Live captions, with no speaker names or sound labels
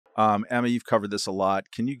Emma, you've covered this a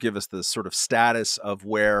lot. Can you give us the sort of status of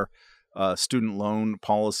where student loan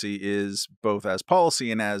policy is, both as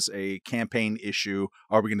policy and as a campaign issue?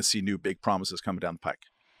 Are we going to see new big promises coming down the pike?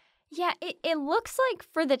 Yeah, it looks like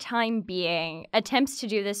for the time being, attempts to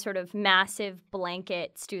do this sort of massive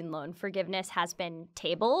blanket student loan forgiveness has been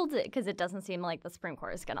tabled because it doesn't seem like the Supreme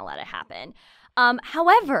Court is going to let it happen.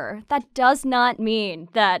 However, that does not mean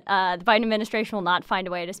that the Biden administration will not find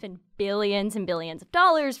a way to spend billions and billions of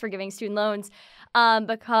dollars forgiving student loans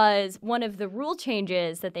because one of the rule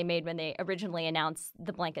changes that they made when they originally announced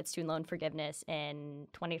the blanket student loan forgiveness in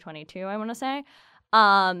 2022, I want to say,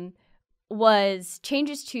 was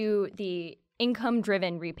changes to the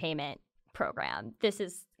income-driven repayment program. This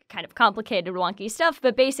is kind of complicated, wonky stuff,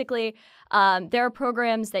 but basically there are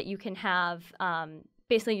programs that you can have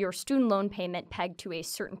basically your student loan payment pegged to a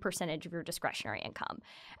certain percentage of your discretionary income.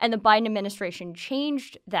 And the Biden administration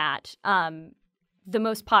changed that, the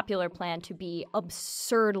most popular plan, to be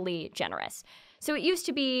absurdly generous. So it used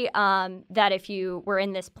to be that if you were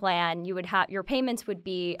in this plan, you would have your payments would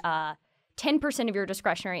be 10% of your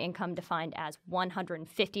discretionary income defined as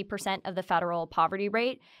 150% of the federal poverty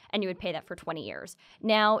rate, and you would pay that for 20 years.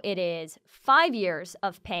 Now it is 10 years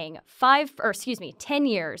of paying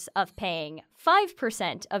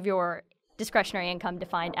 5% of your discretionary income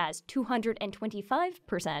defined as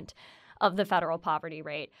 225% of the federal poverty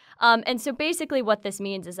rate. And so basically what this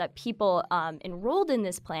means is that people enrolled in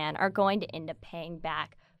this plan are going to end up paying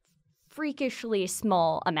back freakishly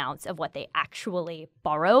small amounts of what they actually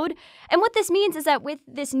borrowed. And what this means is that with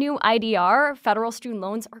this new IDR, federal student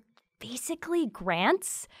loans are basically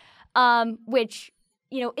grants, which,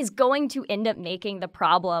 is going to end up making the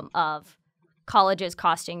problem of colleges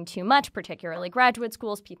costing too much, particularly graduate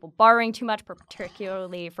schools, people borrowing too much,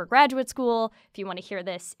 particularly for graduate school. If you want to hear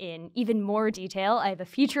this in even more detail, I have a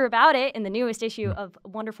feature about it in the newest issue of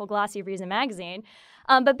wonderful glossy Reason magazine.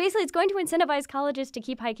 But basically, it's going to incentivize colleges to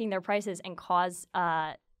keep hiking their prices and cause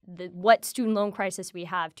what student loan crisis we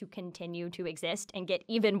have to continue to exist and get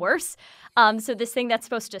even worse. So this thing that's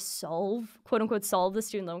supposed to solve, quote unquote, solve the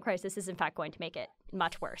student loan crisis is in fact going to make it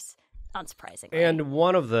much worse. Unsurprisingly. And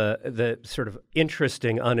one of the sort of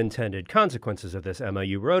interesting unintended consequences of this, Emma,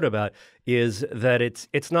 you wrote about, is that it's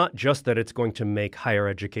not just that it's going to make higher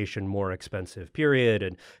education more expensive, period,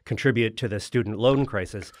 and contribute to the student loan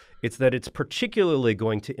crisis. It's that it's particularly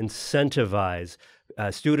going to incentivize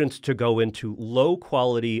students to go into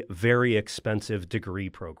low-quality, very expensive degree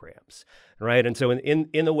programs, right? And so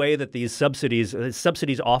in the way that these subsidies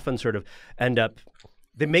often sort of end up,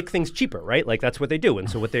 they make things cheaper, right? Like that's what they do. And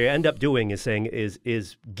so what they end up doing is saying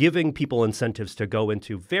is giving people incentives to go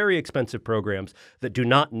into very expensive programs that do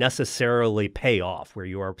not necessarily pay off, where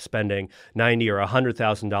you are spending $90,000 or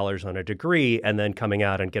 $100,000 on a degree and then coming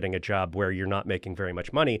out and getting a job where you're not making very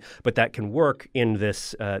much money. But that can work in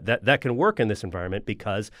this that can work in this environment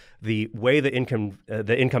because the way the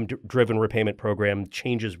income-driven repayment program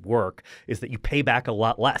changes work is that you pay back a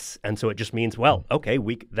lot less. And so it just means, well, okay,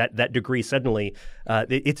 that degree suddenly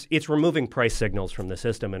it's removing price signals from the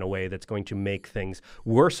system in a way that's going to make things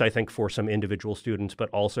worse, I think, for some individual students, but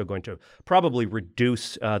also going to probably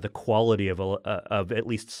reduce the quality of at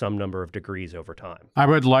least some number of degrees over time. I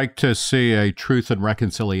would like to see a Truth and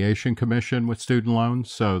Reconciliation Commission with student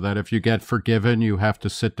loans so that if you get forgiven, you have to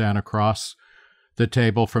sit down across the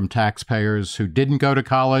table from taxpayers who didn't go to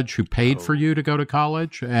college, who paid for you to go to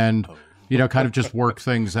college, and, kind of just work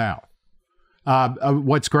things out.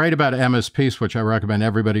 What's great about Emma's piece, which I recommend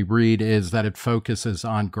everybody read, is that it focuses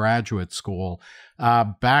on graduate school.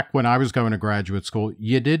 Back when I was going to graduate school,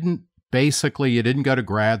 you didn't go to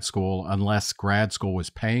grad school unless grad school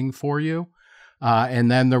was paying for you.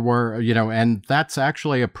 And then there were, and that's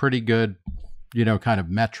actually a pretty good, kind of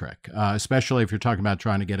metric, especially if you're talking about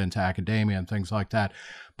trying to get into academia and things like that.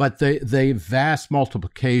 But the vast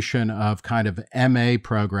multiplication of kind of MA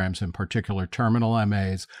programs, in particular terminal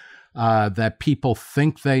MAs, that people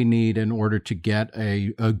think they need in order to get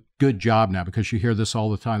a good job now, because you hear this all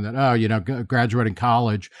the time that, graduating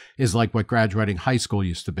college is like what graduating high school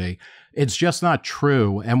used to be. It's just not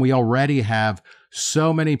true. And we already have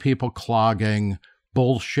so many people clogging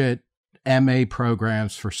bullshit MA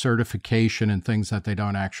programs for certification and things that they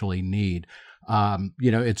don't actually need.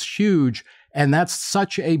 It's huge. And that's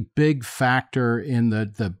such a big factor in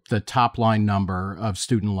the top line number of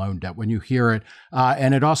student loan debt when you hear it.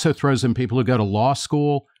 And it also throws in people who go to law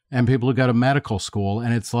school and people who go to medical school.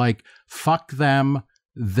 And it's like, fuck them.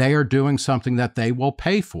 They are doing something that they will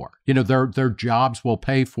pay for. Their jobs will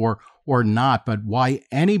pay for or not. But why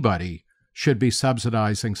anybody should be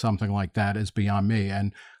subsidizing something like that is beyond me.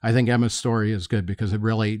 And I think Emma's story is good because it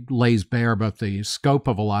really lays bare both the scope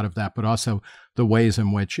of a lot of that, but also the ways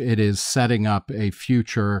in which it is setting up a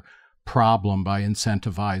future problem by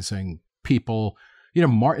incentivizing people,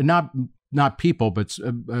 not people,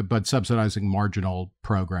 but subsidizing marginal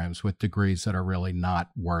programs with degrees that are really not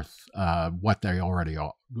worth what they already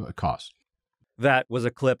cost. That was a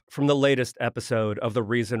clip from the latest episode of the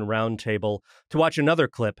Reason Roundtable. To watch another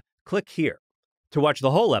clip, click here. To watch the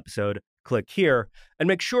whole episode, click here, and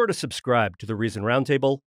make sure to subscribe to the Reason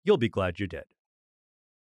Roundtable. You'll be glad you did.